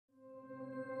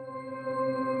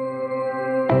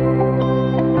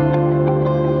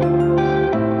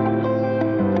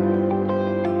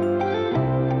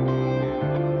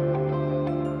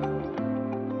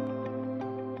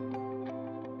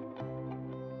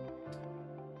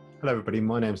Hello everybody,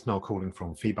 my name is Niall Cooling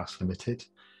from Feedback Limited,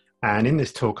 and in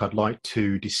this talk I'd like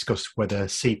to discuss whether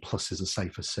C++ is a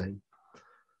safer C.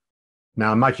 Now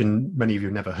I imagine many of you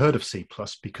have never heard of C++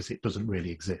 because it doesn't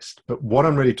really exist, but what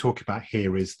I'm really talking about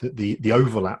here is that the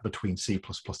overlap between C++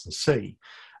 and C,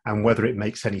 and whether it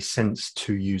makes any sense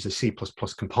to use a C++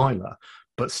 compiler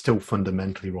but still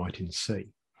fundamentally write in C.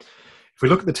 If we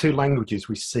look at the two languages,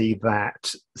 we see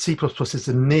that C++ is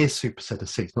a near superset of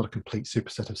C. It's not a complete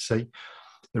superset of C.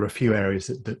 There are a few areas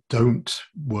that don't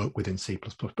work within C++,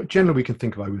 but generally we can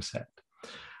think of overset.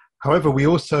 However, C++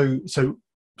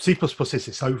 is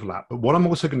this overlap, but what I'm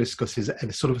also going to discuss is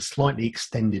a sort of a slightly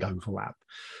extended overlap.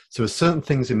 So there's certain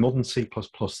things in modern C++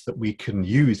 that we can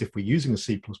use if we're using a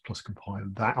C++ compiler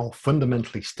that will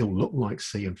fundamentally still look like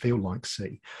C and feel like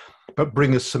C, but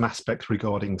bring us some aspects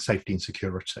regarding safety and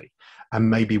security, and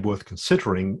may be worth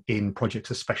considering in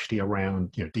projects, especially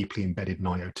around deeply embedded and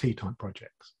IoT type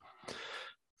projects.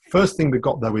 First thing we've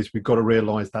got, though, is we've got to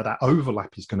realize that that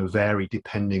overlap is going to vary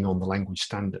depending on the language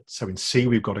standards. So in C,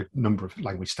 we've got a number of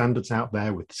language standards out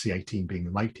there, with C18 being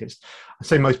the latest. I'd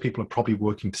say most people are probably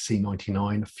working to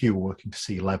C99, a few are working to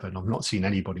C11. I've not seen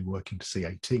anybody working to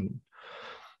C18.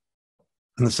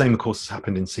 And the same, of course, has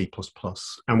happened in C++.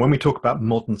 And when we talk about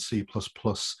modern C++,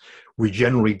 we're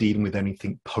generally dealing with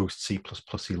anything post C++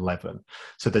 11.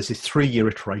 So there's this 3-year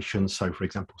iteration. So, for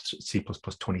example, C++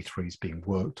 23 is being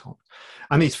worked on.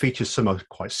 And these features, some are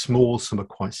quite small, some are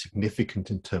quite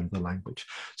significant in terms of the language.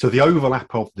 So the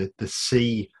overlap of the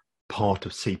C part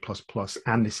of C++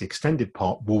 and this extended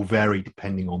part will vary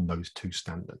depending on those two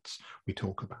standards we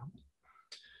talk about.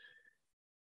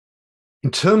 In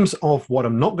terms of what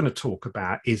I'm not going to talk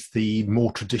about is the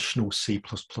more traditional C++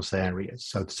 areas.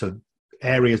 So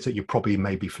areas that you probably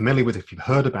may be familiar with if you've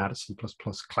heard about it: C++,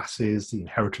 classes, the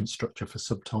inheritance structure for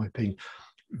subtyping,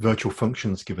 virtual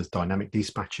functions give us dynamic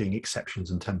dispatching,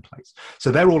 exceptions and templates. So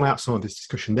they're all outside of this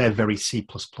discussion. They're very C++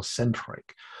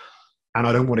 centric. And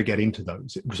I don't want to get into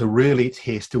those. So really it's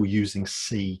here still using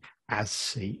C as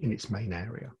C in its main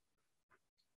area.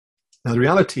 Now the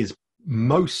reality is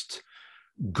most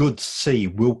good C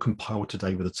will compile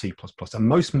today with a C++, and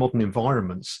most modern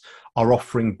environments are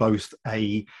offering both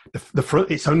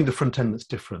it's only the front end that's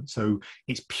different. So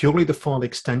it's purely the file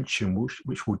extension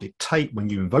which will dictate, when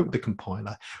you invoke the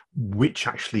compiler, which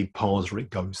actually parser it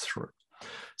goes through.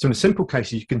 So in a simple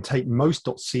case, you can take most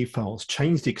 .c files,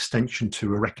 change the extension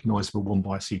to a recognizable one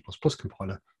by a C++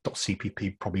 compiler,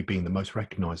 .cpp probably being the most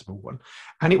recognizable one,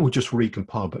 and it will just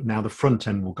recompile, but now the front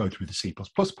end will go through the C++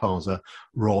 parser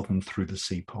rather than through the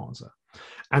C parser.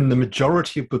 And the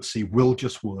majority of good C will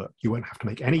just work. You won't have to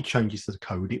make any changes to the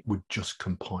code, it would just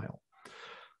compile.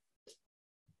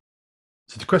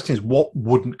 So the question is, what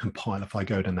wouldn't compile if I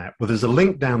go down there? Well, there's a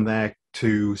link down there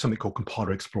to something called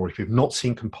Compiler Explorer. If you've not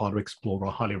seen Compiler Explorer,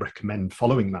 I highly recommend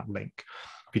following that link.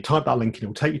 If you type that link in, it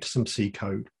will take you to some C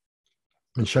code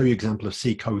and show you an example of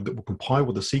C code that will compile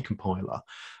with a C compiler,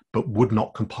 but would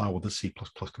not compile with a C++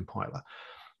 compiler.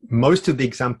 Most of the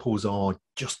examples are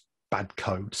just bad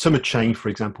code. Some have changed, for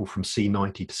example, from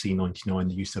C90 to C99,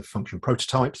 the use of function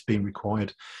prototypes being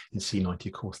required. In C90,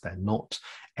 of course, they're not.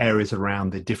 Areas around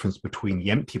the difference between the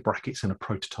empty brackets in a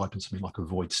prototype and something like a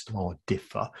void star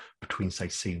differ between, say,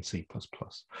 C and C++.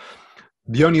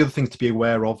 The only other things to be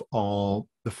aware of are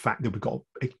the fact that we've got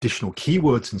additional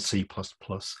keywords in C++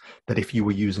 that if you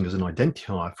were using as an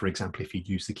identifier, for example, if you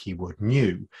use the keyword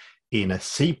new in a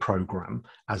C program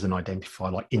as an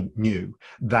identifier like int new,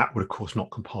 that would of course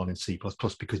not compile in C++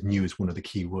 because new is one of the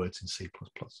keywords in C++.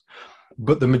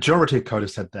 But the majority of code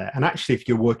is said there. And actually, if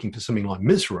you're working to something like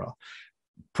Misra,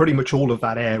 pretty much all of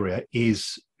that area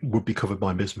would be covered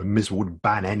by Misra. Misra wouldn't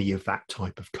ban any of that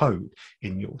type of code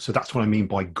in yours. So that's what I mean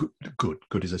by good.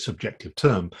 Good is a subjective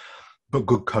term. But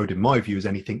good code, in my view, is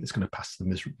anything that's going to pass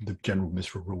the general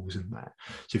Misra rules in there.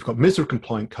 So you've got Misra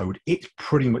compliant code, it's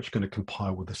pretty much going to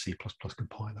compile with a C++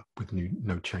 compiler with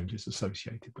no changes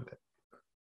associated with it.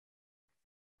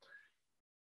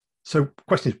 So the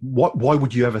question is, why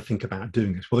would you ever think about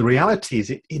doing this? Well, the reality is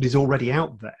it is already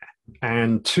out there.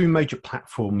 And two major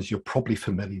platforms you're probably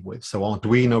familiar with. So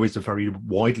Arduino is a very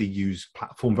widely used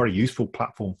platform, very useful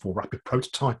platform for rapid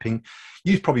prototyping,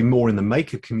 used probably more in the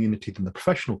maker community than the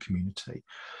professional community,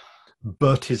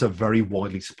 but is a very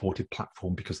widely supported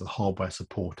platform because of the hardware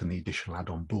support and the additional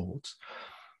add-on boards.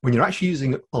 When you're actually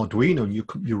using Arduino and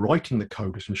you're writing the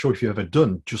code, which I'm sure if you've ever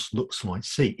done, just looks like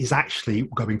C, is actually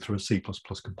going through a C++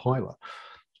 compiler.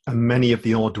 And many of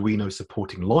the Arduino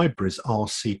supporting libraries are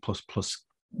C++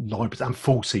 libraries and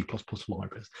full C++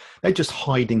 libraries. They're just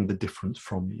hiding the difference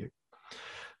from you.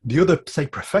 The other, say,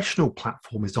 professional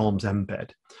platform is Arm's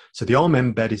Mbed. So the Arm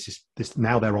Mbed is this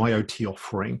now their IoT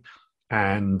offering,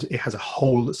 and it has a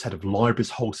whole set of libraries,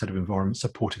 whole set of environments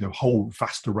supporting a whole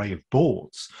vast array of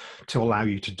boards to allow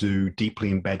you to do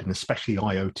deeply embedded and especially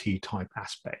IoT type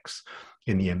aspects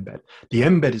in the Mbed. The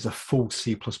Mbed is a full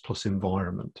C++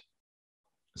 environment.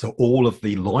 So all of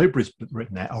the libraries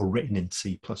written there are written in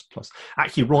C++.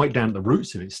 Actually, right down to the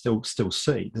roots of it, still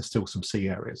C. There's still some C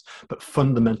areas, but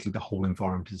fundamentally the whole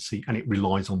environment is C, and it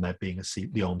relies on there being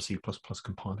the ARM C++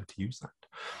 compiler to use that.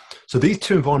 So these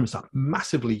two environments are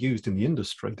massively used in the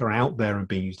industry. They're out there and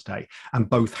being used today, and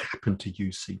both happen to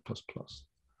use C++.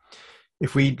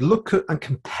 If we look at and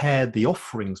compare the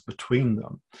offerings between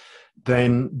them,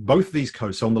 then both of these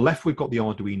codes, so on the left, we've got the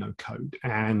Arduino code.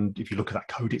 And if you look at that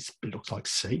code, it looks like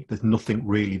C. There's nothing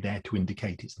really there to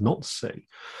indicate it's not C.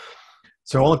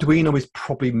 So Arduino is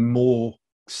probably more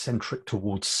centric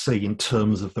towards C in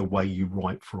terms of the way you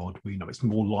write for Arduino. It's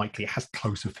more likely, it has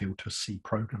closer feel to C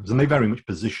programs. And they very much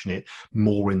position it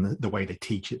more in the way they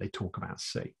teach it. They talk about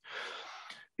C.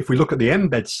 If we look at the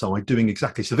Mbed side, doing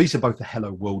exactly, so these are both the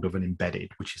hello world of an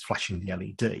embedded, which is flashing the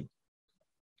LED.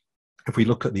 If we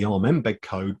look at the ARM Mbed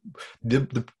code,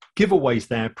 the giveaways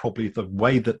there probably the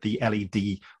way that the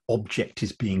LED object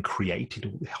is being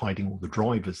created, hiding all the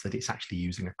drivers, that it's actually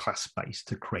using a class space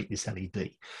to create this LED.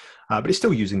 But it's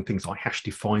still using things like hash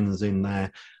defines in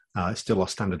there. It's still our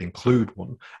standard include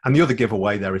one. And the other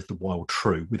giveaway there is the while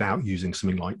true without using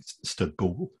something like stud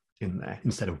bool in there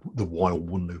instead of the while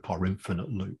one loop or infinite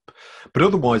loop. But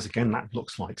otherwise, again, that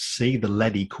looks like C. The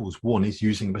LED equals 1 is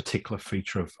using a particular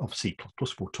feature of C++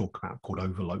 we'll talk about called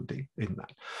overloading in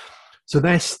that. So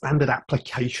they're standard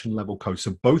application level code.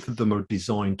 So both of them are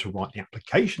designed to write the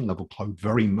application level code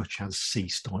very much as C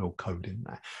style code in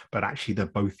there. But actually, they're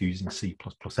both using C++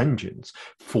 engines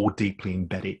for deeply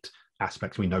embedded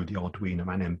aspects. We know the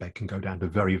Arduino and Mbed can go down to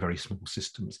very, very small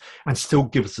systems and still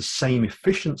give us the same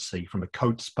efficiency from a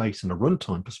code space and a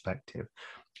runtime perspective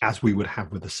as we would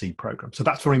have with a C program. So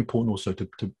that's very important also to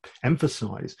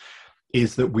emphasize,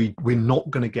 is that we're not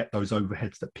going to get those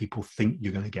overheads that people think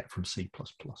you're going to get from C++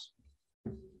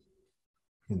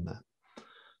 in that.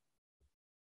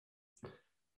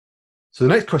 So the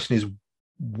next question is,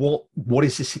 what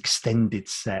is this extended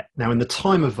set? Now, in the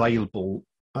time available,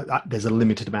 there's a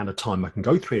limited amount of time I can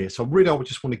go through here. So really, I would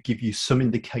just want to give you some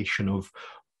indication of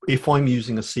if I'm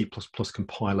using a C++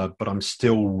 compiler, but I'm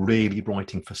still really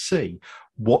writing for C,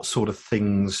 what sort of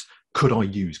things could I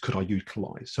use? Could I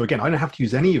utilize? So again, I don't have to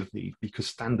use any of these because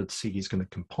standard C is going to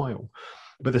compile.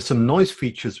 But there's some nice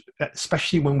features,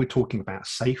 especially when we're talking about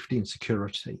safety and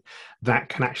security, that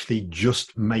can actually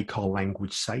just make our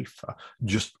language safer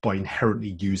just by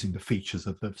inherently using the features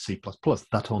of the C++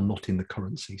 that are not in the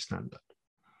current C standard.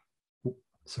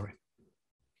 Sorry.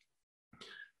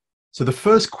 So the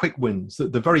first quick wins,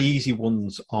 the very easy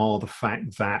ones, are the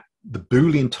fact that the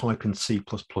Boolean type in C++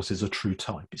 is a true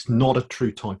type. It's not a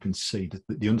true type in C.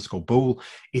 The underscore bool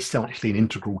is still actually an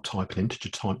integral type, an integer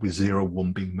type with 0,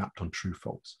 1 being mapped on true,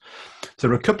 false. So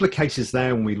there are a couple of cases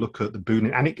there when we look at the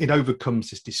Boolean, and it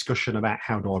overcomes this discussion about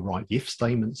how do I write the if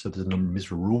statement. So there's a number of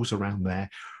MISRA rules around there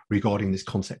regarding this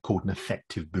concept called an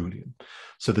effective Boolean.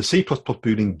 So the C++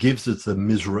 Boolean gives us the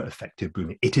MISRA effective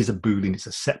Boolean. It is a Boolean, it's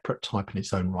a separate type in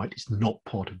its own right. It's not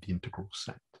part of the integral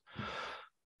set.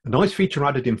 A nice feature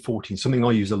added in 14, something I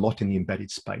use a lot in the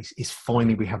embedded space, is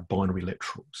finally we have binary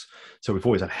literals. So we've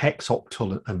always had hex,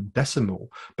 octal, and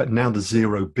decimal, but now the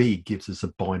 0B gives us a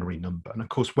binary number. And of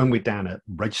course, when we're down at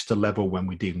register level, when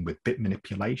we're dealing with bit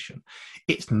manipulation,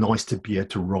 it's nice to be able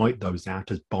to write those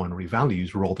out as binary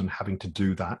values rather than having to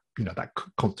do that, that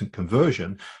constant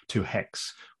conversion to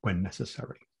hex when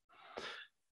necessary.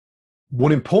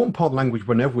 One important part of language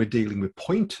whenever we're dealing with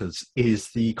pointers is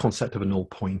the concept of a null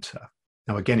pointer.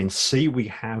 Now, again, in C, we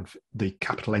have the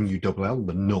capital NULL,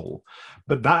 the null,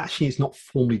 but that actually is not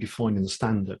formally defined in the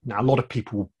standard. Now, a lot of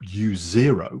people use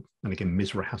 0, and again,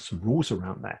 MISRA has some rules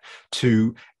around there,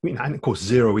 and of course,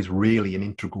 0 is really an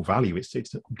integral value. It's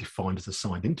defined as a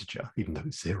signed integer, even though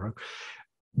it's 0.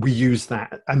 We use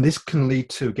that, and this can lead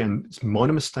to, again,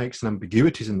 minor mistakes and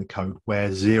ambiguities in the code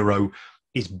where 0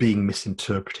 is being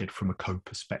misinterpreted from a code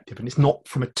perspective. And it's not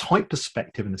from a type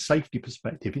perspective and a safety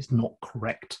perspective, it's not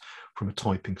correct from a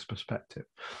typing perspective.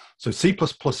 So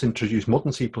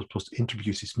modern C++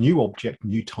 introduces new object,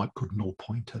 new type called null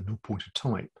pointer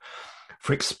type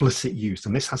for explicit use.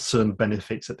 And this has certain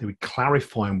benefits that they would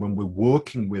clarify, and when we're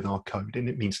working with our code, and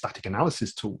it means static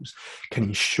analysis tools can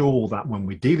ensure that when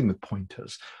we're dealing with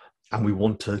pointers and we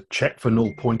want to check for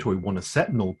null pointer, or we want to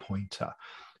set null pointer,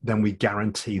 then we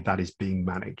guarantee that is being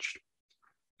managed.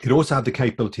 It also had the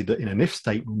capability that in an if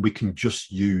statement, we can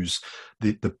just use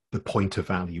the pointer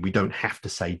value. We don't have to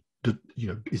say,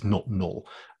 is not null,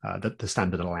 that the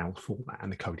standard allows for that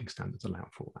and the coding standards allow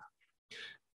for that.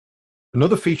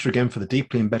 Another feature, again, for the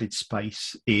deeply embedded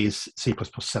space is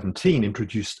C++17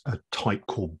 introduced a type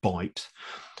called byte.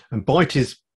 And byte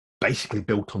is basically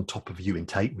built on top of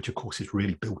uint8, which of course is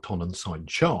really built on unsigned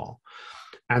char.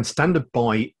 And standard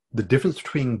byte, the difference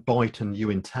between byte and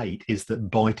uint8 is that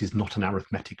byte is not an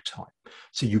arithmetic type.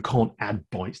 So you can't add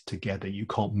bytes together, you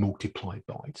can't multiply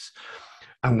bytes.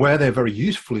 And where they're very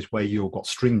useful is where you've got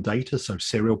string data, so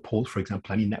serial ports, for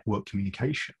example, any network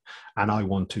communication, and I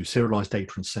want to serialize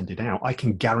data and send it out. I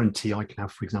can guarantee I can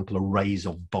have, for example, arrays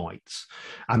of bytes.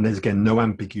 And there's, again, no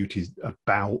ambiguity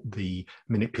about the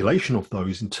manipulation of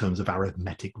those in terms of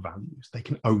arithmetic values. They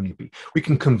can only be, we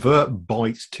can convert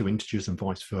bytes to integers and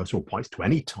vice versa, or bytes to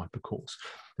any type, of course.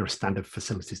 There are standard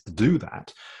facilities to do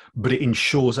that, but it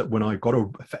ensures that when I've got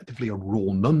effectively a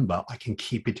raw number, I can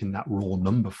keep it in that raw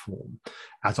number form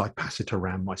as I pass it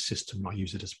around my system. I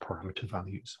use it as parameter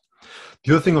values.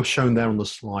 The other thing I've shown there on the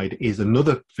slide is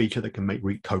another feature that can make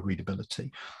code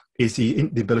readability, is the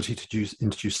ability to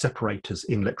introduce separators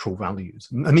in literal values.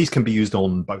 And these can be used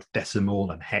on both decimal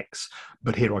and hex,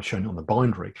 but here I've shown it on the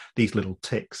binary, these little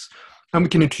ticks. And we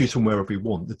can introduce them wherever we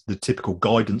want. The typical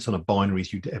guidance on a binary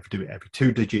is you do it every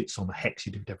 2 digits. On a hex,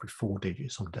 you do it every 4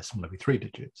 digits. On a decimal, every 3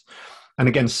 digits. And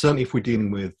again, certainly if we're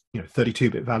dealing with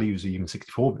 32-bit values or even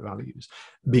 64-bit values,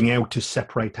 being able to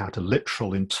separate out a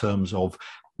literal in terms of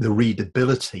the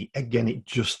readability, again, it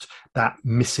just, that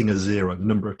missing a zero, the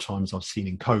number of times I've seen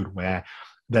in code where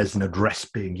there's an address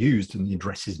being used and the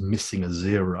address is missing a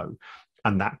zero.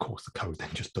 And that, of course, the code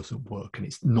then just doesn't work and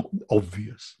it's not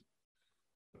obvious.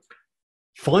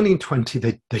 Finally, in 20,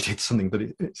 they did something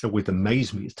that it's always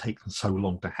amazed me it's taken so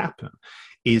long to happen,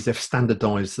 is they've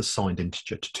standardized the signed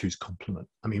integer to 2's complement.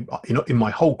 I mean, in my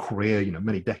whole career,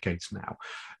 many decades now,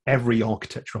 every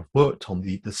architecture I've worked on,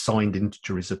 the signed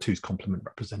integer is a 2's complement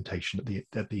representation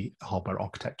at the hardware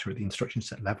architecture at the instruction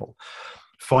set level.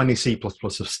 Finally, C++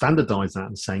 have standardized that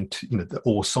and saying, that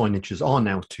all signed integers are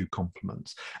now 2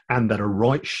 complements, and that a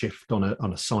right shift on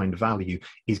a signed value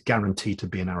is guaranteed to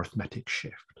be an arithmetic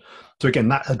shift. So again,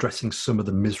 that's addressing some of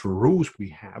the miserable rules we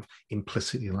have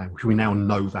implicitly in language. We now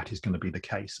know that is going to be the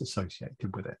case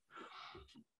associated with it.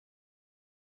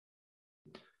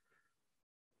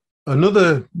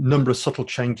 Another number of subtle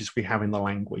changes we have in the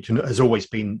language, and it has always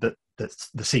been that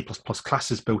the C++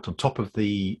 class is built on top of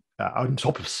C,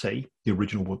 the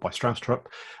original word by Strauss-Trup.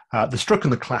 The struct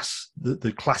and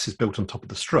the class is built on top of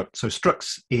the struct. So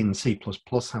structs in C++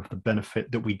 have the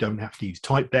benefit that we don't have to use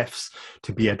type defs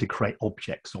to be able to create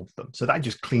objects of them. So that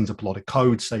just cleans up a lot of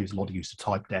code, saves a lot of use of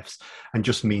type defs, and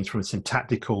just means from a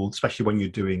syntactical, especially when you're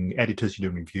doing editors, you're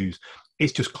doing reviews,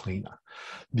 it's just cleaner.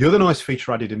 The other nice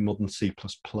feature added in modern C++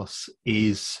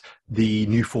 is the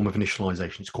new form of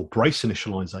initialization. It's called brace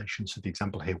initialization. So the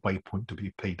example here, waypoint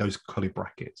WP, those curly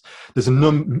brackets. There's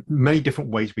many different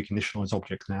ways we can initialize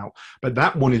objects now, but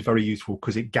that one is very useful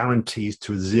because it guarantees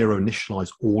to a zero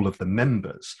initialize all of the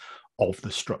members of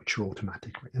the structure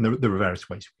automatically. And there are various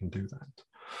ways we can do that.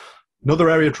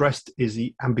 Another area addressed is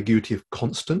the ambiguity of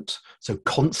constant. So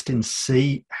const in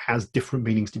C has different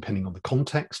meanings depending on the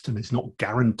context, and it's not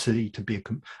guaranteed to be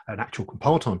an actual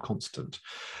compile time constant.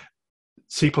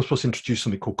 C++ introduced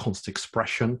something called const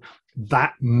expression.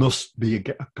 That must be a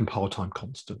compile time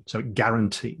constant, so it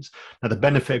guarantees. Now, the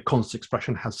benefit of const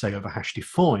expression has, say, over hash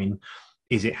define,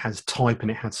 is it has type and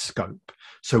it has scope.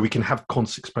 So we can have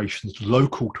const expressions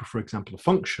local to, for example, a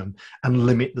function and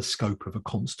limit the scope of a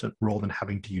constant rather than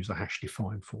having to use a hash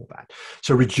define for that.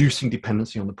 So reducing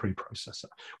dependency on the preprocessor,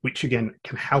 which again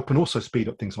can help and also speed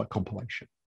up things like compilation.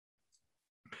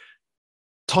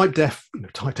 Type def,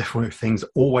 one of things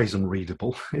always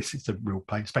unreadable. It's a real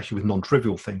pain, especially with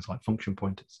non-trivial things like function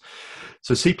pointers.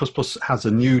 So C++ has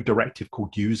a new directive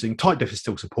called using. Type def is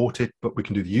still supported, but we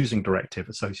can do the using directive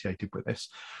associated with this,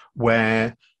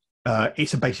 where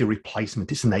it's a basic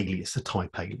replacement. It's an alias, a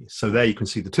type alias. So there you can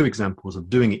see the two examples of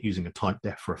doing it using a type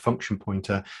def for a function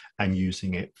pointer and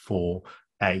using it for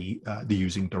the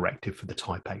using directive for the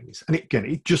type alias. And again,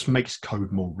 it just makes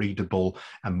code more readable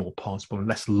and more parsable and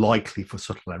less likely for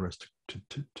subtle errors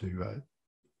to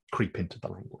creep into the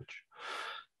language.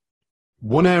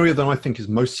 One area that I think is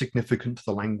most significant to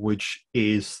the language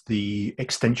is the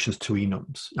extensions to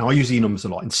enums. Now, I use enums a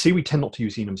lot. In C, we tend not to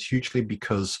use enums hugely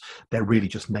because they're really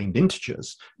just named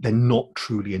integers. They're not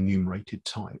truly a enumerated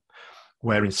type,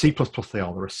 where in C++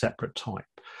 they're a separate type.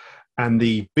 And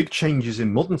the big changes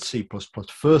in modern C++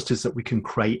 first is that we can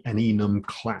create an enum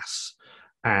class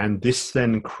And this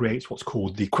then creates what's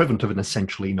called the equivalent of an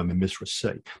essential enum in MISRA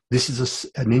C. This is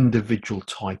an individual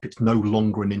type. It's no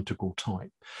longer an integral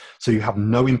type. So you have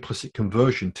no implicit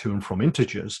conversion to and from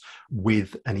integers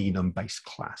with an enum-based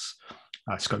class.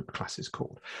 Scope class is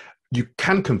called. You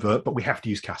can convert, but we have to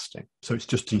use casting. So it's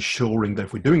just ensuring that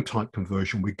if we're doing type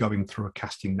conversion, we're going through a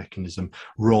casting mechanism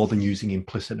rather than using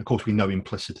implicit. And of course, we know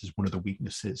implicit is one of the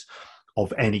weaknesses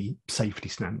of any safety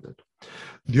standard.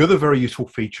 The other very useful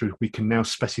feature is we can now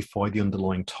specify the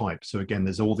underlying type. So again,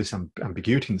 there's all this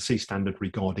ambiguity in the C standard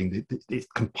regarding its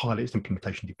compiler, its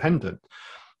implementation dependent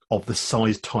of the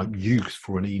size type used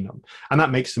for an enum. And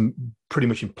that makes them pretty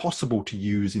much impossible to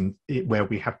use in where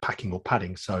we have packing or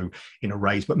padding, so in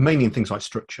arrays, but mainly in things like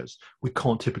structures. We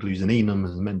can't typically use an enum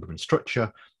as a member in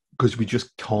structure because we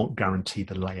just can't guarantee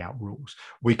the layout rules.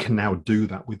 We can now do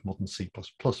that with modern C++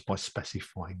 by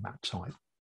specifying that type.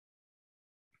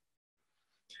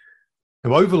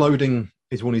 Now, overloading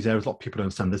is one of these areas a lot of people don't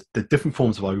understand. There's different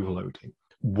forms of overloading.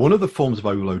 One of the forms of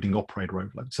overloading, operator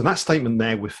overload. So that statement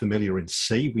there, we're familiar in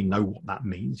C. We know what that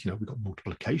means. We've got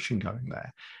multiplication going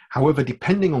there. However,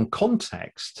 depending on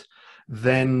context,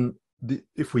 then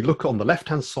if we look on the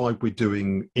left-hand side, we're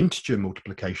doing integer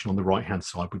multiplication. On the right-hand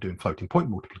side, we're doing floating point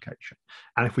multiplication.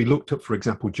 And if we looked at, for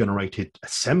example, generated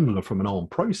assembler from an ARM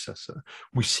processor,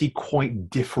 we see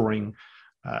quite differing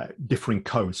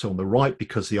code. So on the right,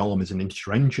 because the ARM is an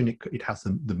integer engine, it has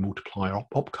the multiplier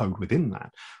opcode within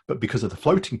that. But because of the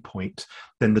floating point,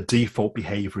 then the default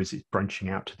behavior is it's branching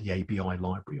out to the ABI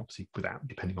library, obviously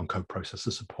depending on code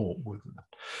processor support within that.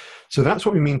 So that's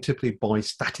what we mean typically by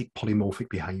static polymorphic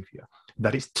behavior,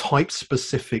 that it's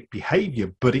type-specific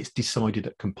behavior, but it's decided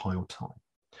at compile time.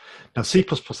 Now, C++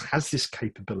 has this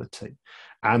capability,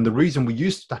 and the reason we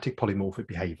use static polymorphic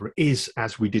behavior is,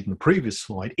 as we did in the previous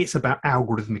slide, it's about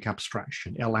algorithmic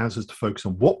abstraction. It allows us to focus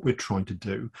on what we're trying to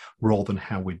do rather than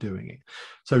how we're doing it.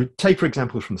 So take, for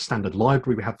example, from the standard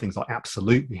library, we have things like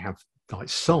absolute, we have like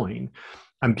sign,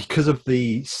 and because of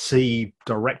the C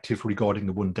directive regarding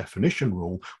the one definition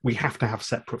rule, we have to have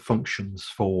separate functions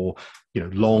for,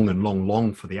 long and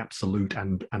long for the absolute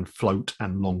and float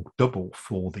and long double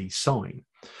for the sign.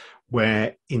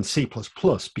 Where in C++,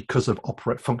 because of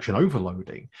function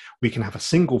overloading, we can have a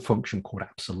single function called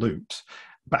absolute,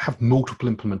 but have multiple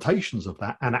implementations of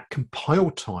that. And at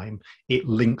compile time, it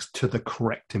links to the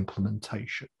correct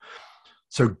implementation.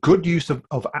 So good use of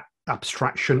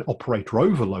abstraction, operator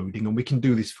overloading, and we can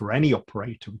do this for any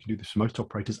operator, we can do this for most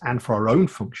operators and for our own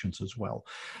functions as well.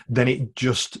 Then it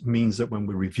just means that when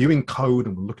we're reviewing code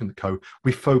and we're looking at the code,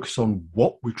 we focus on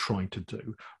what we're trying to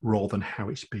do rather than how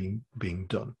it's being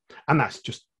done. And that's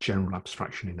just general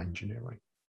abstraction in engineering.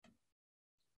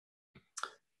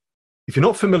 If you're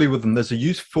not familiar with them, there's a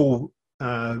useful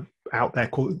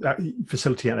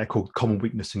facility out there called Common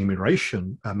Weakness and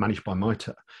Enumeration, managed by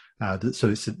MITRE. So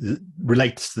it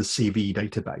relates to the CVE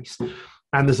database.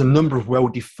 And there's a number of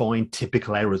well-defined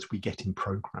typical errors we get in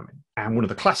programming. And one of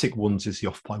the classic ones is the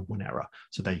off by one error.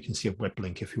 So there you can see a web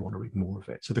link if you want to read more of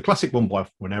it. So the classic one by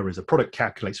off one error is a product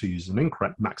calculates or uses an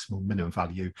incorrect maximum minimum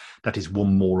value that is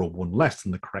one more or one less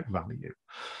than the correct value.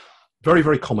 Very,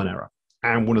 very common error.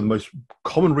 And one of the most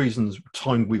common reasons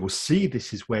time we will see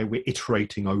this is where we're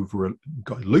iterating over a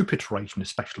loop iteration,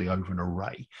 especially over an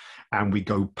array, and we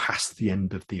go past the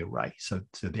end of the array. So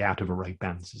the out of array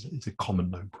bands is a common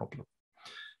known problem.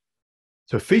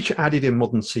 So a feature added in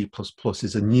modern C++ we've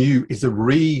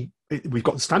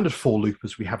got the standard for loop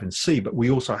as we have in C, but we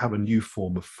also have a new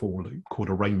form of for loop called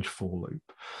a range for loop.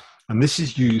 And this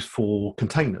is used for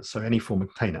containers, so any form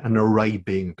of container, an array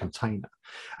being a container.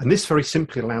 And this very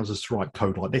simply allows us to write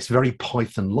code like this, very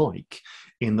Python-like,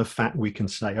 in the fact we can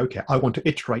say, okay, I want to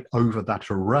iterate over that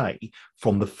array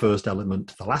from the first element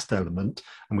to the last element,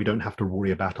 and we don't have to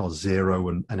worry about our 0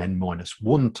 and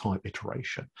n-1 type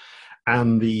iteration.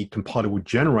 And the compiler will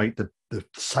generate the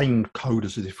same code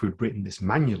as if we'd written this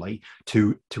manually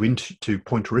to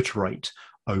pointer iterate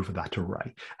over that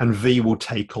array, and V will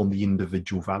take on the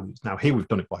individual values. Now here we've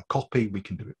done it by copy, we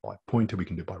can do it by pointer, we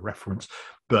can do it by reference,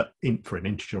 but for an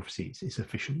integer obviously it's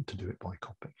efficient to do it by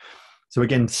copy. So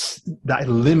again, that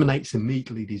eliminates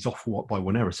immediately these off by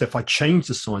one error. So if I change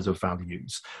the size of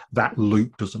values, that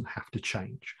loop doesn't have to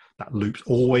change. That loop's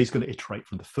always going to iterate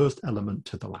from the first element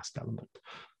to the last element.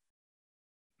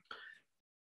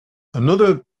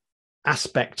 Another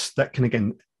aspect that can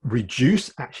again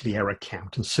reduce actually error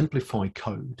count and simplify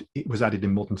code, it was added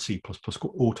in modern C++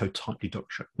 called auto type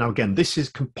deduction. Now again, this is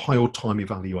compile time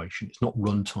evaluation, it's not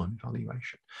runtime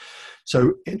evaluation.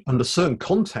 So under certain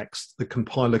contexts, the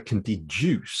compiler can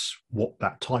deduce what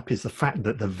that type is. The fact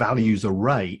that the values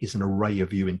array is an array of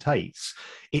uint8s,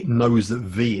 it knows that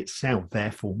V itself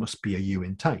therefore must be a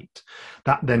uint8.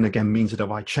 That then again means that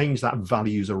if I change that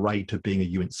values array to being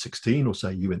a uint16 or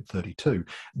say uint32,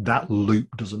 that loop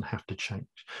doesn't have to change.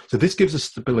 So this gives us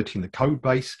stability in the code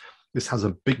base. This has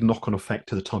a big knock-on effect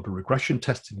to the type of regression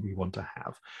testing we want to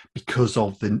have because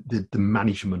of the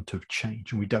management of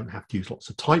change. And we don't have to use lots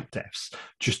of type defs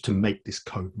just to make this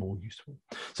code more useful.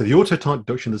 So the auto-type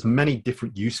deduction, there's many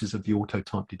different uses of the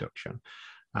auto-type deduction,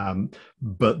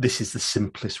 but this is the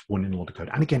simplest one in a lot of code.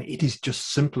 And again, it is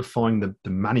just simplifying the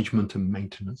management and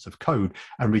maintenance of code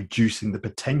and reducing the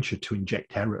potential to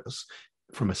inject errors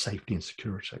from a safety and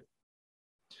security.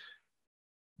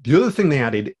 The other thing they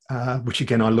added, which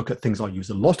again, I look at things I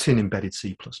use a lot in embedded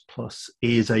C++,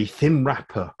 is a thin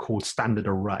wrapper called standard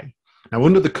array. Now,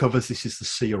 under the covers, this is the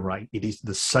C array. It is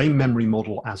the same memory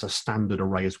model as a standard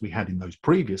array as we had in those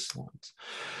previous slides.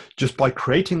 Just by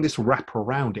creating this wrapper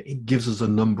around it, it gives us a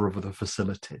number of other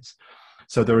facilities.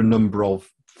 So there are a number of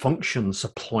functions,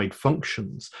 supplied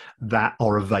functions that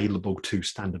are available to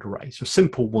standard arrays. So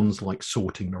simple ones like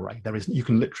sorting an array. You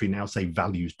can literally now say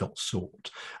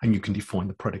values.sort, and you can define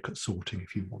the predicate sorting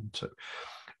if you want to.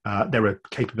 There are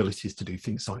capabilities to do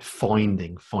things like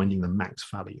finding the max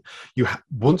value.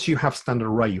 Once you have standard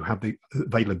array, you have the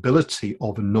availability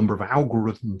of a number of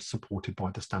algorithms supported by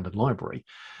the standard library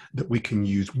that we can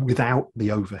use without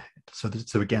the overhead.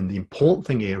 So again, the important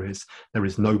thing here is there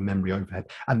is no memory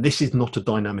overhead. And this is not a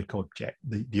dynamic object.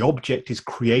 The object is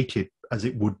created as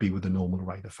it would be with a normal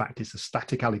array. The fact is the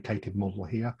static allocated model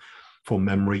here for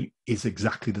memory is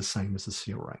exactly the same as the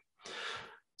C array.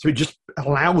 So it just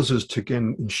allows us to,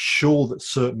 again, ensure that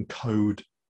certain code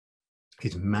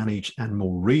is managed and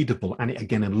more readable, and it,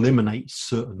 again, eliminates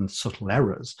certain subtle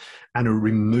errors, and it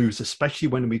removes, especially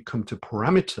when we come to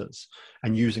parameters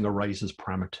and using arrays as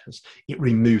parameters, it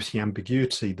removes the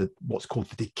ambiguity, that what's called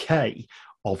the decay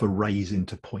of arrays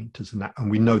into pointers, and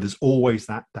we know there's always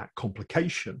that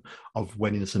complication of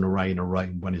when is an array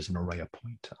and when is an array a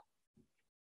pointer.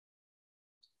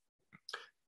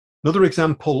 Another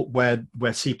example where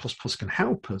C++ can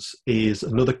help us is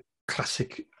another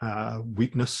classic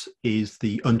weakness is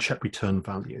the unchecked return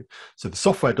value. So the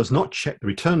software does not check the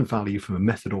return value from a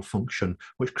method or function,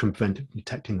 which can prevent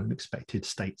detecting unexpected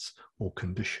states or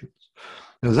conditions.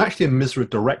 Now, there's actually a MISRA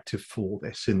directive for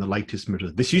this in the latest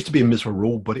MISRA. This used to be a MISRA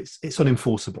rule, but it's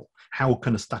unenforceable. How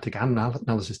can a static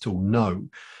analysis tool know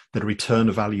that a return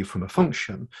value from a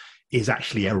function is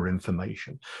actually error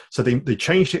information? So they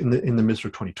changed it in the MISRA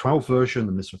 2012 version,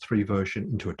 the MISRA 3 version,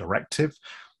 into a directive,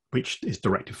 which is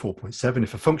directive 4.7.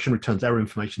 If a function returns error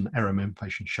information, the error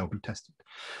information shall be tested.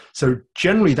 So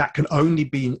generally that can only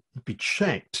be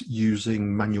checked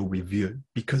using manual review,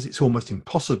 because it's almost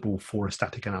impossible for a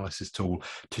static analysis tool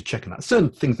to check on that. Certain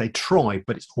things they try,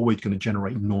 but it's always going to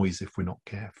generate noise if we're not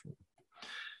careful.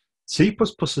 C++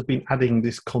 has been adding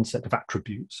this concept of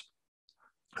attributes.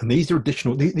 And these are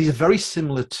additional, these are very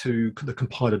similar to the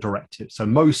compiler directive. So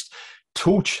most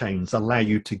tool chains allow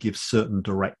you to give certain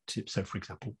directives. So for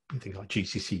example, things like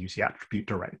GCC use the attribute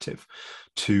directive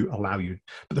to allow you.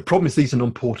 But the problem is these are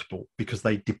non-portable because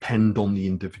they depend on the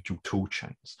individual tool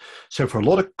chains. So for a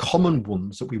lot of common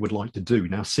ones that we would like to do,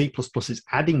 now C++ is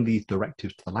adding these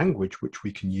directives to the language, which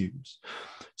we can use.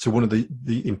 So one of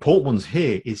the important ones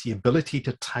here is the ability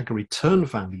to tag a return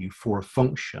value for a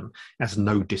function as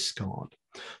no discard.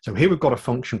 So here we've got a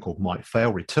function called might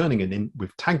fail returning, and then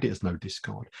we've tagged it as no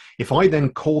discard. If I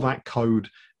then call that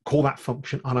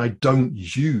function, and I don't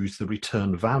use the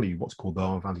return value, what's called the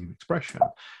R-value expression,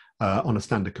 on a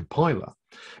standard compiler,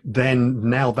 then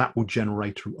now that will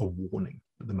generate a warning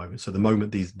at the moment. So at the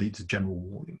moment, these are general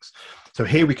warnings. So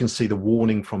here we can see the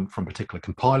warning from a particular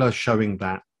compiler showing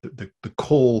that the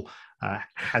call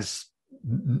has,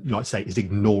 like I say, is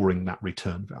ignoring that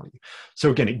return value.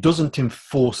 So again, it doesn't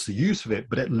enforce the use of it,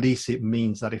 but at least it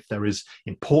means that if there is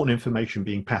important information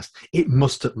being passed, it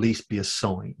must at least be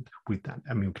assigned with that.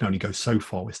 I mean, we can only go so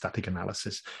far with static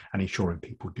analysis and ensuring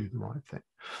people do the right thing.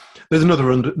 There's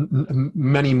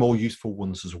many more useful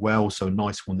ones as well. So a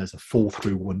nice one, there's a fall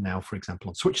through one now, for example,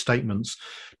 on switch statements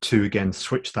to, again,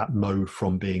 switch that mode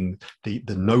from being the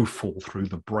no fall through,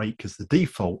 the break as the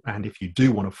default. And if you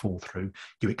do want to fall through,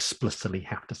 you explicitly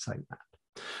have to say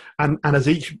that. And as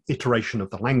each iteration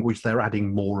of the language, they're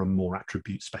adding more and more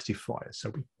attribute specifiers,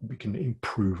 so we can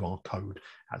improve our code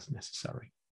as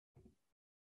necessary.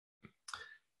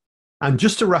 And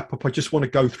just to wrap up, I just want to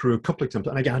go through a couple of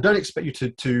examples. And again, I don't expect you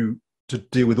to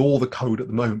deal with all the code at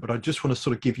the moment, but I just want to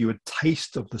sort of give you a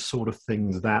taste of the sort of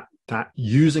things that that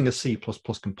using a C++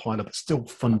 compiler but still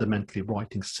fundamentally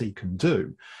writing C can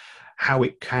do, how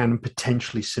it can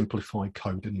potentially simplify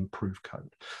code and improve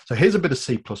code. So here's a bit of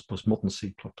C++, modern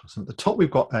C++. And at the top,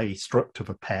 we've got a struct of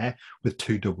a pair with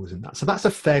 2 doubles in that. So that's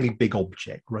a fairly big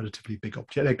object, relatively big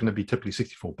object. They're going to be typically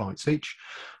 64 bytes each.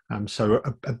 So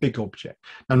a big object.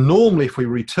 Now, normally, if we're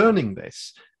returning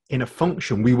this in a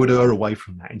function, we would err away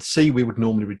from that. In C, we would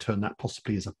normally return that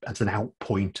possibly as an out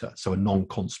pointer, so a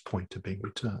non-const pointer being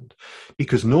returned.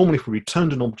 Because normally if we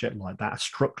returned an object like that, a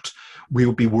struct, we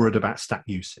would be worried about stack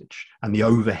usage and the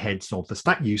overheads of the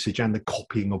stack usage and the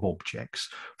copying of objects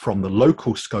from the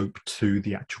local scope to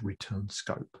the actual return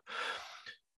scope.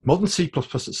 Modern C++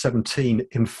 at 17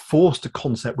 enforced a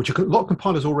concept which a lot of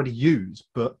compilers already use,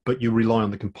 but you rely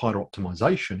on the compiler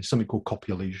optimization. It's something called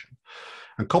copy elision.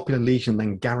 And copy elision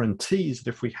then guarantees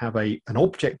that if we have an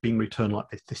object being returned like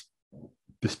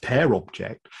this pair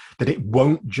object, that it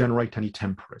won't generate any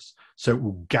temporaries. So it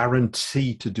will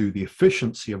guarantee to do the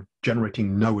efficiency of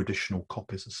generating no additional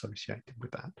copies associated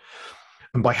with that.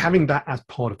 And by having that as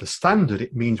part of the standard,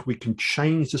 it means we can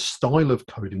change the style of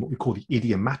code in what we call the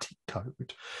idiomatic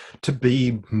code to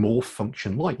be more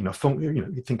function-like.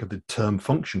 You think of the term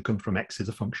function comes from X is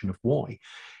a function of Y.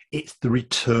 It's the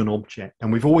return object.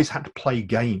 And we've always had to play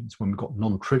games when we've got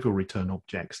non-trivial return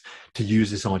objects to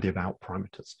use this idea of out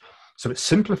parameters. So it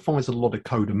simplifies a lot of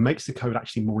code and makes the code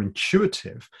actually more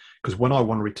intuitive, because when I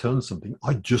want to return something,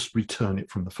 I just return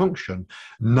it from the function,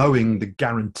 knowing the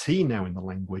guarantee now in the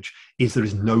language is there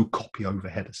is no copy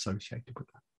overhead associated with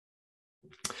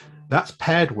that. That's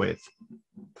paired with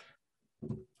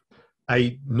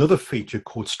another feature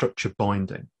called structure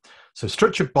binding. So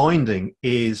structure binding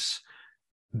is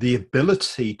the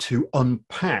ability to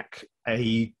unpack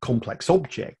a complex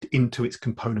object into its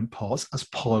component parts as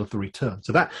part of the return.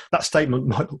 So that statement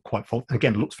might look quite false.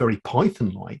 Again, it looks very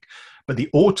Python-like, but the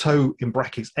auto in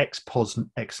brackets xpos and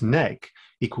xneg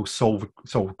equals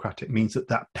solvocratic means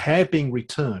that pair being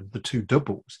returned, the 2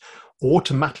 doubles,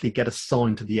 automatically get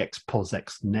assigned to the xpos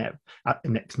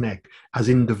xneg as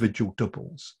individual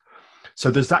doubles. So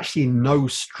there's actually no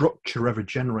structure ever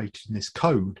generated in this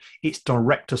code. It's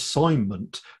direct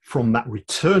assignment from that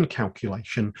return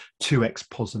calculation to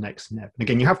xpos and xneb. And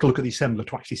again, you have to look at the assembler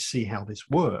to actually see how this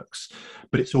works,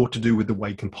 but it's all to do with the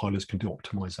way compilers can do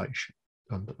optimization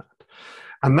under that.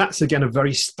 And that's, again, a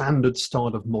very standard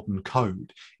style of modern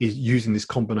code, is using this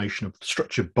combination of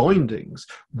structured bindings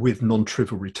with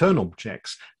non-trivial return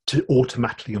objects to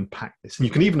automatically unpack this. And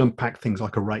you can even unpack things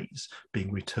like arrays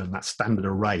being returned. That standard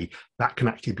array, that can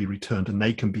actually be returned, and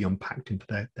they can be unpacked into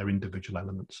their individual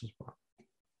elements as well.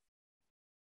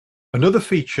 Another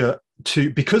feature,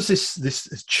 because this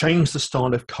has changed the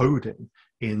style of coding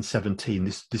in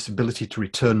 17, this ability to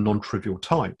return non-trivial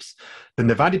types, then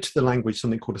they've added to the language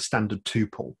something called a standard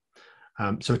tuple.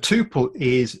 So a tuple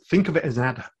is, think of it as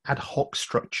an ad hoc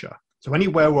structure. So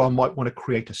anywhere where I might want to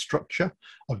create a structure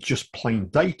of just plain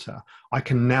data, I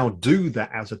can now do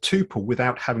that as a tuple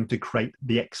without having to create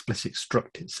the explicit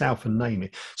struct itself and name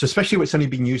it. So especially when it's only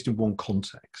being used in one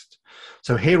context.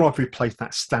 So here I've replaced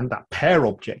that pair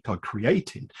object I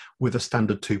created with a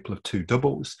standard tuple of 2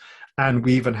 doubles. And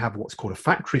we even have what's called a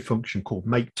factory function called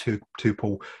make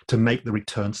tuple to make the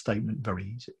return statement very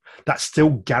easy. That's still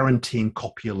guaranteeing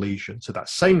copy elision. So that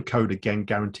same code, again,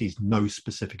 guarantees no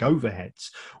specific overheads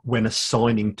when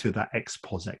assigning to that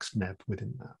xpos xneb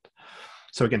within that.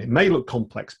 So again, it may look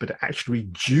complex, but it actually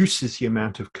reduces the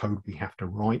amount of code we have to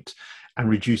write and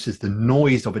reduces the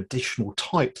noise of additional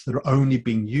types that are only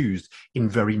being used in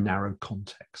very narrow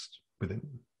context within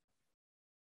them.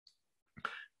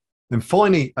 Then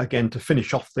finally, again, to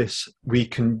finish off this, we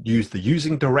can use the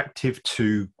using directive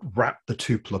to wrap the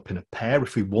tuple up in a pair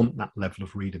if we want that level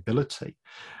of readability.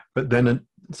 But then,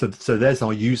 so there's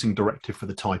our using directive for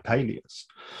the type alias.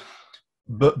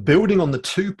 But building on the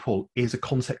tuple is a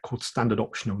concept called standard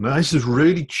optional. Now, this has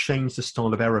really changed the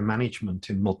style of error management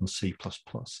in modern C++.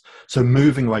 So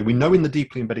moving away, we know in the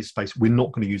deeply embedded space, we're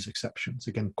not going to use exceptions.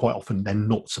 Again, quite often they're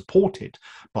not supported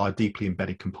by deeply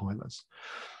embedded compilers.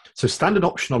 So standard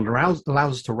optional allows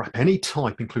us to wrap any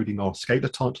type, including our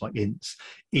scalar types like ints,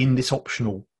 in this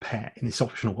optional pair, in this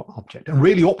optional object. And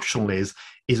really optional is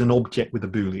an object with a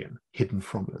Boolean hidden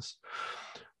from us.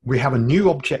 We have a new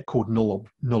object called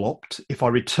null_opt. If I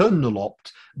return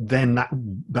null_opt, then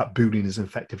that Boolean is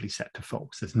effectively set to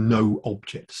false. There's no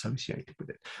object associated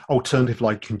with it. Alternatively,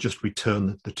 I can just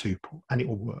return the tuple and it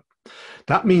will work.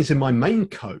 That means in my main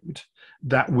code,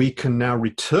 that we can now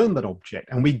return that object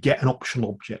and we get an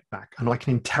optional object back. And I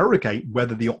can interrogate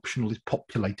whether the optional is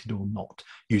populated or not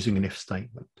using an if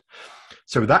statement.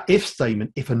 So that if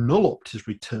statement, if a null opt is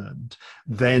returned,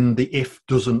 then the if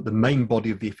doesn't, the main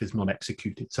body of the if is not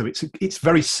executed. So it's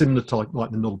very similar to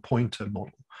like the null pointer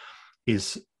model,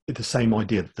 is the same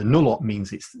idea that the null opt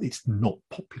means it's not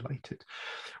populated.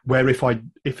 Where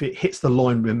if it hits the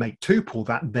line with make tuple,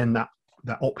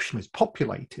 that option is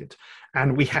populated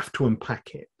and we have to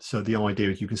unpack it. So the idea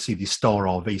is you can see the star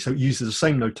RV. So it uses the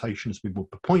same notation as we would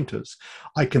for pointers.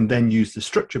 I can then use the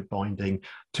structured binding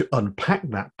to unpack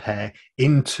that pair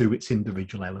into its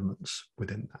individual elements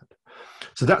within that.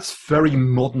 So that's very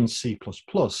modern C++,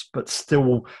 but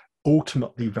still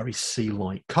ultimately very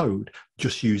C-like code,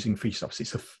 just using features.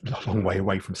 It's a long way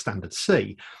away from standard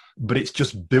C, but it's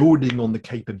just building on the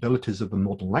capabilities of the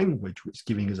modern language, which is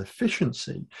giving us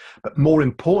efficiency. But more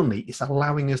importantly, it's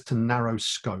allowing us to narrow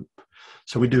scope.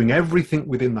 So we're doing everything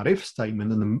within that if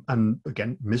statement, and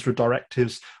again, MISRA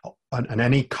directives and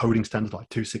any coding standards like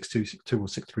 26262 or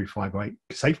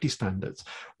 63508 safety standards,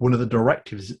 one of the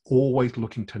directives is always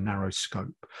looking to narrow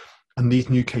scope. And these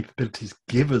new capabilities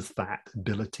give us that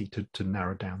ability to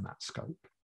narrow down that scope.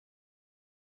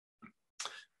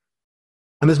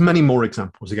 And there's many more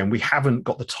examples. Again, we haven't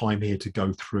got the time here to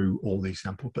go through all these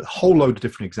examples, but a whole load of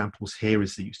different examples here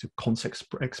is the use of context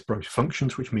express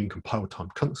functions, which mean compile time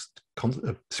functions.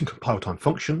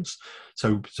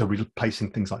 So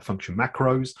replacing things like function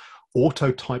macros.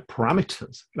 Auto type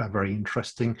parameters are very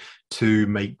interesting to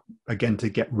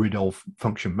get rid of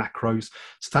function macros.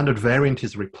 Standard variant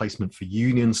is a replacement for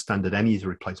unions. Standard any is a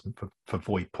replacement for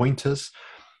void pointers.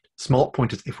 Smart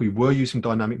pointers, if we were using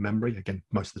dynamic memory, again,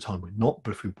 most of the time we're not,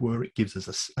 but if we were, it gives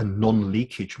us a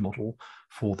non-leakage model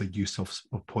for the use of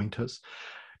pointers.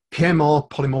 PMR,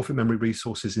 polymorphic memory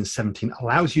resources in 17,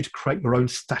 allows you to create your own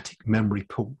static memory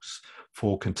pools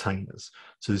for containers.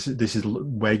 So this is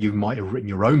where you might have written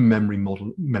your own memory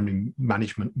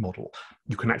management model.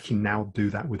 You can actually now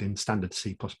do that within standard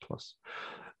C++.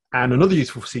 And another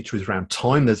useful feature is around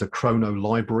time. There's a chrono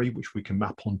library, which we can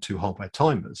map onto hardware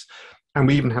timers. And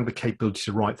we even have the capability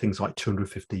to write things like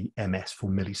 250 ms for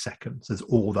milliseconds. There's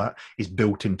all that is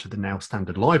built into the now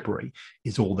standard library,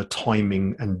 is all the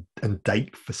timing and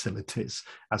date facilities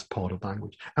as part of the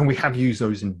language. And we have used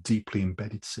those in deeply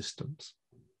embedded systems.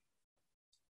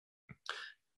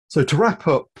 So to wrap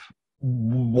up,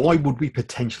 why would we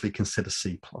potentially consider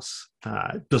C++?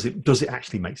 Does it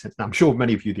actually make sense? Now, I'm sure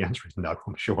many of you, the answer is no.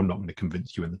 I'm sure I'm not going to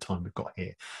convince you in the time we've got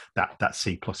here that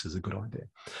C++ is a good idea.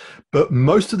 But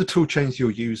most of the tool chains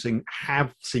you're using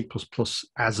have C++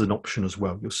 as an option as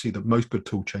well. You'll see that most good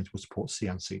tool chains will support C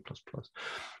and C++.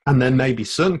 And there may be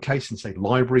certain cases, say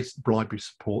library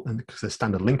support, and because there's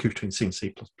standard linkage between C and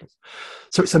C++.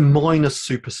 So it's a minor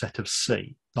superset of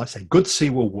C. Like I say, good C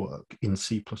will work in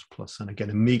C++, and again,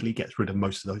 immediately gets rid of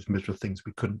most of those miserable things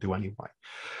we couldn't do anyway.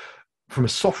 From a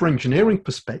software engineering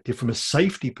perspective, from a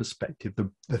safety perspective,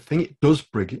 the thing it does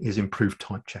bring is improved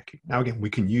type checking. Now, again, we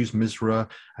can use MISRA,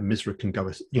 and MISRA can go,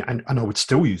 and I would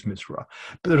still use MISRA,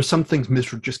 but there are some things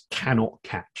MISRA just cannot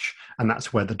catch, and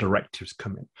that's where the directives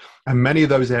come in. And many of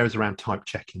those areas around type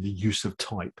checking, the use of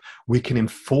type, we can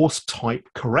enforce type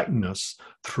correctness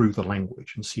through the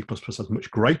language, and C++ has much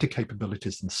greater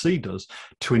capabilities than C does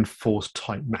to enforce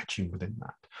type matching within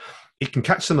that. It can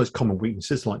catch some of those common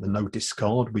weaknesses like the no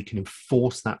discard. We can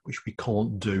enforce that, which we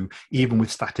can't do even with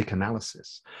static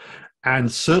analysis.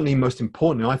 And certainly most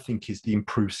importantly, I think, is the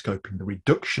improved scoping, the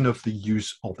reduction of the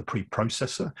use of the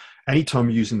preprocessor. Anytime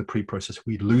we're using the preprocessor,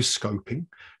 we lose scoping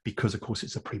because, of course,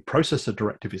 it's a preprocessor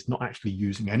directive. It's not actually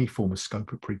using any form of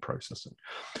scope of preprocessing.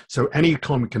 So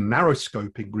anytime we can narrow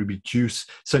scoping, we reduce,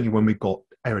 certainly when we've got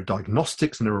error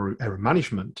diagnostics and error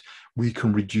management, we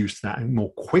can reduce that and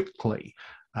more quickly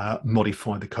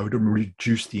modify the code and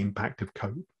reduce the impact of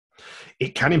code.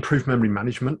 It can improve memory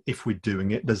management if we're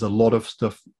doing it. There's a lot of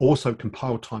stuff, also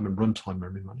compile time and runtime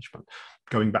memory management.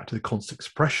 Going back to the constant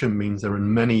expression means there are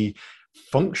many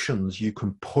functions you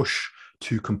can push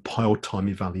to compile time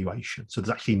evaluation. So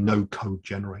there's actually no code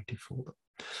generated for them.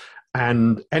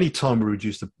 And anytime we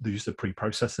reduce the use of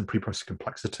preprocess and preprocessor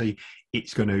complexity,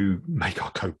 it's going to make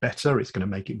our code better, it's going to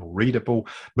make it more readable,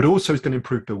 but also it's going to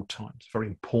improve build times. Very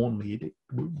importantly,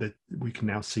 we can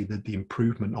now see that the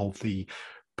improvement of the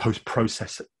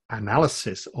post-process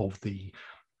analysis of the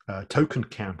token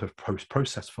count of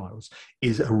post-process files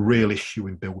is a real issue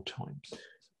in build times.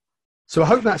 So I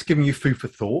hope that's given you food for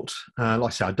thought. Like I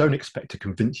say, I don't expect to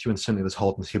convince you, and certainly there's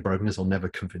hardness here, brokenness, I'll never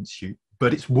convince you.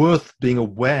 But it's worth being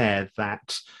aware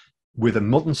that with a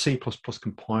modern C++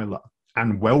 compiler,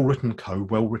 and well-written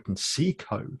code, well-written C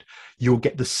code, you'll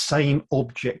get the same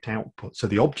object output. So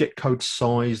the object code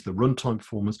size, the runtime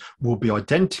performance will be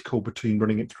identical between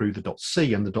running it through the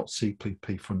 .c and the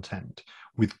 .cpp front end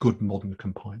with good modern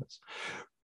compilers.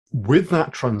 With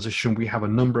that transition, we have a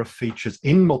number of features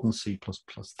in modern C++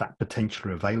 that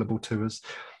potentially are available to us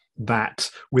that,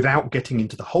 without getting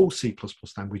into the whole C++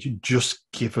 language, just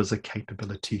give us a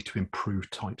capability to improve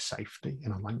type safety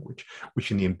in a language,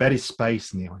 which in the embedded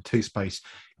space and the IT space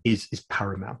is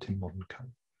paramount in modern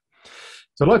code.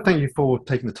 So I'd like to thank you for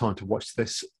taking the time to watch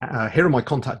this. Here are my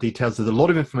contact details. There's a lot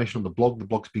of information on the blog. The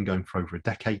blog's been going for over a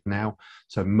decade now,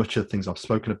 so much of the things I've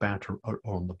spoken about are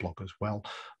on the blog as well.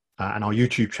 And our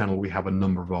YouTube channel, we have a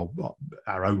number of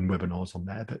our own webinars on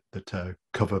there that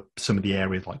cover some of the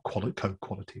areas like code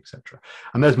quality, etc.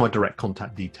 And there's my direct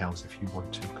contact details if you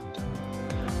want to contact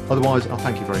me. Otherwise, I'll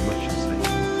thank you very much.